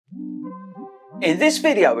In this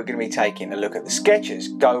video we're going to be taking a look at the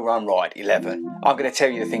Skechers Go Run Ride 11. I'm going to tell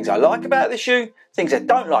you the things I like about the shoe, things I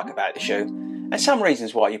don't like about the shoe, and some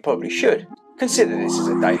reasons why you probably should consider this as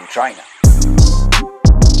a daily trainer.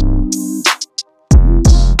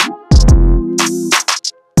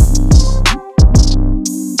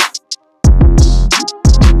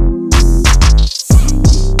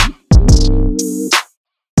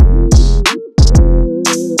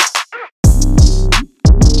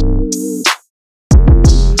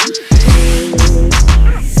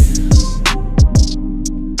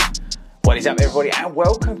 What is up everybody, and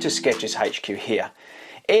welcome to Skechers HQ here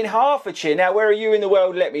in Hertfordshire. Now, where are you in the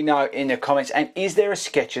world? Let me know in the comments. And is there a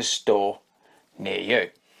Skechers store near you?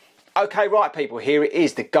 Okay, right people, here it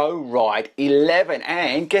is, the Go Ride 11.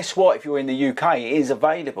 And guess what? If you're in the UK, it is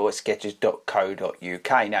available at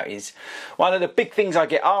skechers.co.uk. Now, is one of the big things I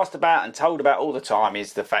get asked about and told about all the time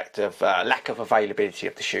is the fact of lack of availability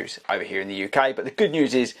of the shoes over here in the UK. But the good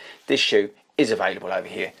news is this shoe is available over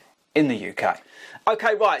here in the UK.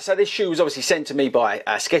 Okay, right, so this shoe was obviously sent to me by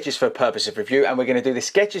Skechers for a purpose of review, and we're going to do the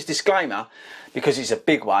Skechers disclaimer because it's a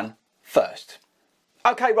big one first.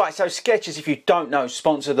 Okay, right, so Skechers, if you don't know,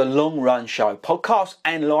 sponsor the Long Run Show podcast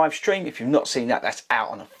and live stream. If you've not seen that, that's out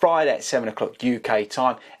on a Friday at 7 o'clock UK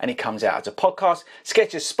time, and it comes out as a podcast.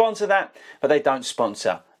 Skechers sponsor that, but they don't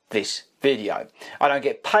sponsor this video. I don't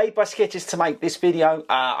get paid by Skechers to make this video.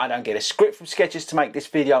 I don't get a script from Skechers to make this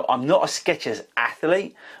video. I'm not a Skechers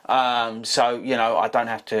athlete, so you know, I don't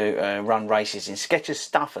have to run races in Skechers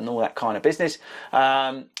stuff and all that kind of business.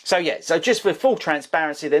 So yeah, so just for full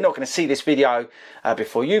transparency, they're not going to see this video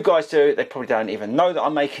before you guys do. They probably don't even know that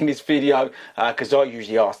I'm making this video because I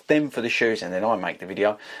usually ask them for the shoes and then I make the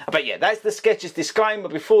video. But yeah, that's the Skechers disclaimer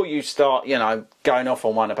before you start, you know, going off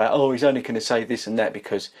on one about, oh, he's only going to say this and that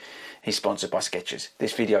because he's sponsored by Skechers.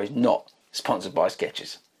 This video is not sponsored by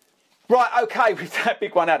Skechers. Right, okay, with that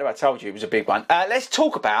big one out of, I told you it was a big one. Let's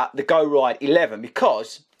talk about the Go Ride 11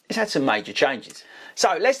 because it's had some major changes.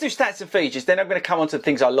 So let's do stats and features, then I'm going to come on to the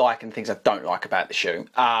things I like and things I don't like about the shoe,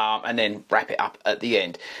 and then wrap it up at the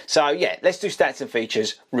end. So yeah, let's do stats and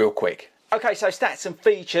features real quick. Okay, so stats and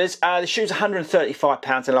features. The shoe's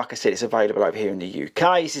 £135, and like I said, it's available over here in the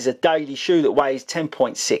UK. This is a daily shoe that weighs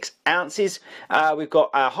 10.6 ounces. We've got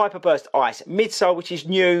a Hyperburst Ice midsole, which is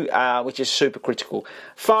new, which is supercritical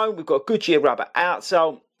foam. We've got a Goodyear rubber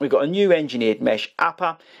outsole. We've got a new engineered mesh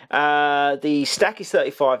upper. The stack is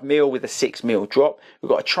 35mm with a 6mm drop. We've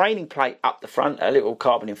got a training plate up the front, a little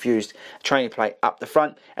carbon infused training plate up the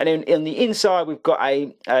front. And then in the inside, we've got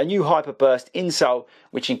a new Hyperburst insole,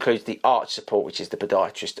 which includes the arch support, which is the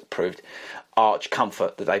podiatrist approved arch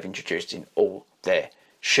comfort that they've introduced in all their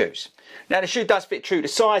shoes. Now the shoe does fit true to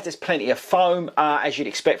size. There's plenty of foam, as you'd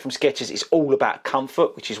expect from Skechers. It's all about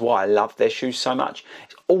comfort, which is why I love their shoes so much.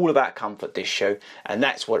 It's all about comfort, this shoe, and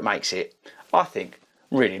that's what makes it, I think,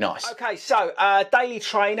 really nice. Okay, so daily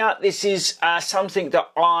trainer. This is something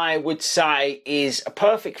that I would say is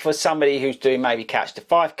perfect for somebody who's doing maybe couch to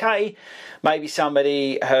 5k, maybe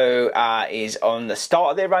somebody who is on the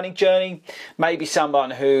start of their running journey, maybe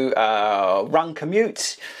someone who run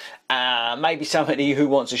commutes, maybe somebody who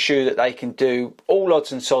wants a shoe that they can do all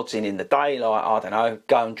odds and sods in the day, like, I don't know,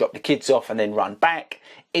 go and drop the kids off and then run back.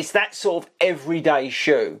 It's that sort of everyday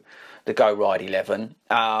shoe, the Go Ride 11.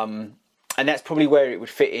 And that's probably where it would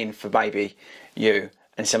fit in for maybe you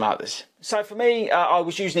and some others. So for me, I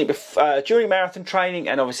was using it during marathon training,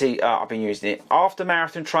 and obviously I've been using it after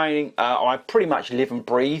marathon training. I pretty much live and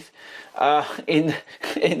breathe in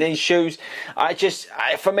these shoes.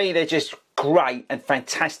 For me, they're just great and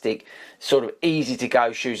fantastic, sort of easy to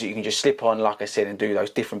go shoes that you can just slip on, like I said, and do those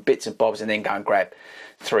different bits and bobs and then go and grab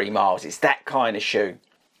 3 miles. It's that kind of shoe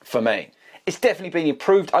for me. It's definitely been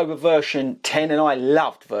improved over version 10, and I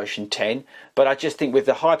loved version 10, but I just think with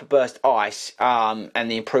the Hyperburst Ice and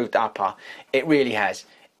the improved upper, it really has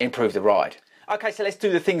improved the ride. Okay, so let's do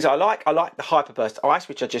the things I like. I like the Hyperburst Ice,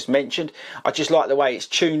 which I just mentioned. I just like the way it's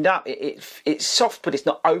tuned up. It's soft, but it's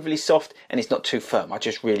not overly soft, and it's not too firm. I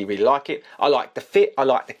just really, really like it. I like the fit. I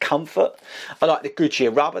like the comfort. I like the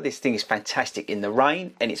Goodyear rubber. This thing is fantastic in the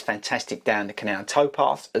rain, and it's fantastic down the canal and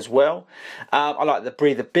towpaths as well. I like the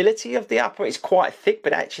breathability of the upper. It's quite thick,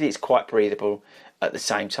 but actually it's quite breathable at the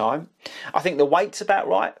same time. I think the weight's about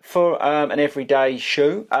right for an everyday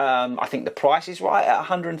shoe. I think the price is right at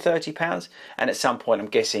 £130, and at some point I'm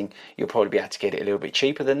guessing you'll probably be able to get it a little bit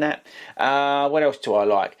cheaper than that. What else do I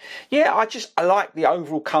like? Yeah, I like the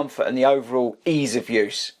overall comfort and the overall ease of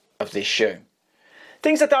use of this shoe.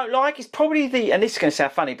 Things I don't like is probably the, and this is going to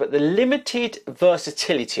sound funny, but the limited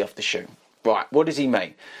versatility of the shoe. Right, what does he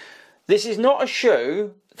mean? This is not a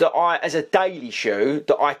shoe that as a daily shoe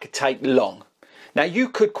that I could take long. Now you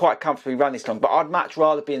could quite comfortably run this long, but I'd much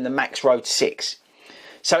rather be in the Max Road 6.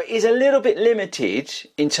 So it is a little bit limited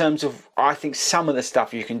in terms of, I think, some of the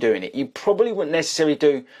stuff you can do in it. You probably wouldn't necessarily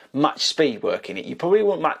do much speed work in it. You probably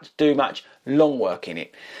wouldn't do much long work in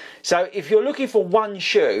it. So if you're looking for one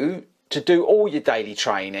shoe to do all your daily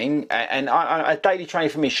training, and a daily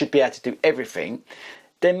training for me should be able to do everything,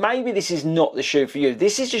 then maybe this is not the shoe for you.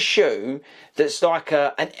 This is a shoe that's like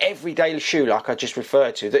an everyday shoe, like I just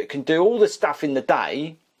referred to, that can do all the stuff in the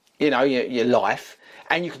day, you know, your life,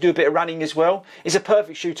 and you can do a bit of running as well. It's a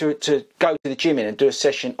perfect shoe to go to the gym in and do a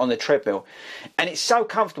session on the treadmill. And it's so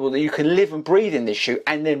comfortable that you can live and breathe in this shoe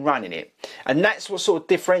and then run in it. And that's what sort of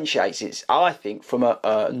differentiates it, I think, from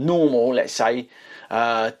a normal, let's say,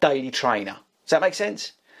 daily trainer. Does that make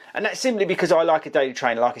sense? And that's simply because I like a daily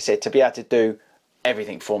trainer, like I said, to be able to do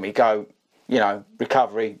everything for me. Go, you know,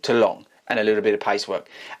 recovery to long and a little bit of pace work.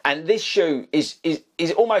 And this shoe is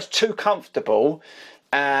almost too comfortable.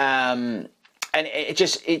 And it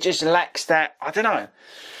just lacks that, I don't know,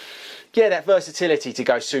 yeah, that versatility to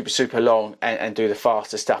go super long and do the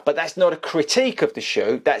faster stuff. But that's not a critique of the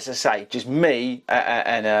shoe. That's, I say, just me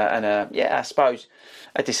yeah, I suppose,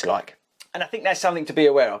 a dislike. And I think that's something to be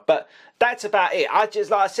aware of. But that's about it. Like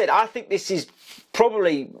I said, I think this is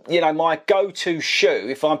probably, you know, my go-to shoe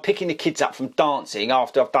if I'm picking the kids up from dancing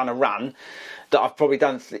after I've done a run that I've probably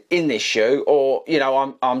done in this shoe, or, you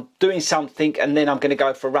know, I'm doing something and then I'm going to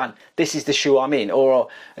go for a run. This is the shoe I'm in. Or,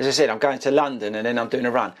 as I said, I'm going to London and then I'm doing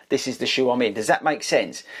a run. This is the shoe I'm in. Does that make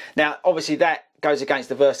sense? Now, obviously that goes against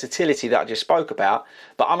the versatility that I just spoke about,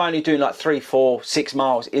 but I'm only doing like 3, 4, 6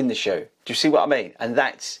 miles in the shoe. Do you see what I mean? And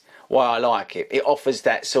that's why I like it. It offers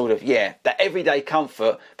that sort of, yeah, that everyday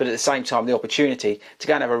comfort, but at the same time the opportunity to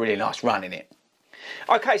go and have a really nice run in it.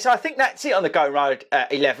 Okay, so I think that's it on the Go Ride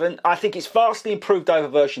 11. I think it's vastly improved over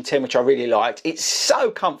version 10, which I really liked. It's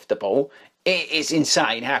so comfortable. It is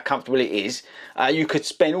insane how comfortable it is. You could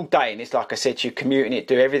spend all day in this, like I said to you, commute in it,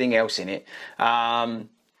 do everything else in it.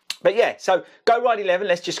 But yeah, so Go Ride 11,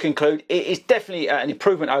 let's just conclude. It is definitely an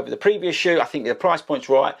improvement over the previous shoe. I think the price point's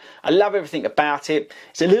right. I love everything about it.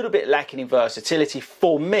 It's a little bit lacking in versatility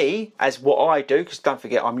for me, as what I do, because don't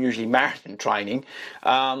forget, I'm usually marathon training.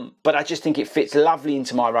 But I just think it fits lovely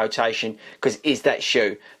into my rotation, because it is that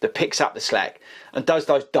shoe that picks up the slack and does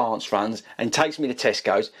those dance runs and takes me to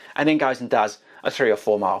Tesco's and then goes and does a 3 or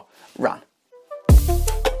 4 mile run.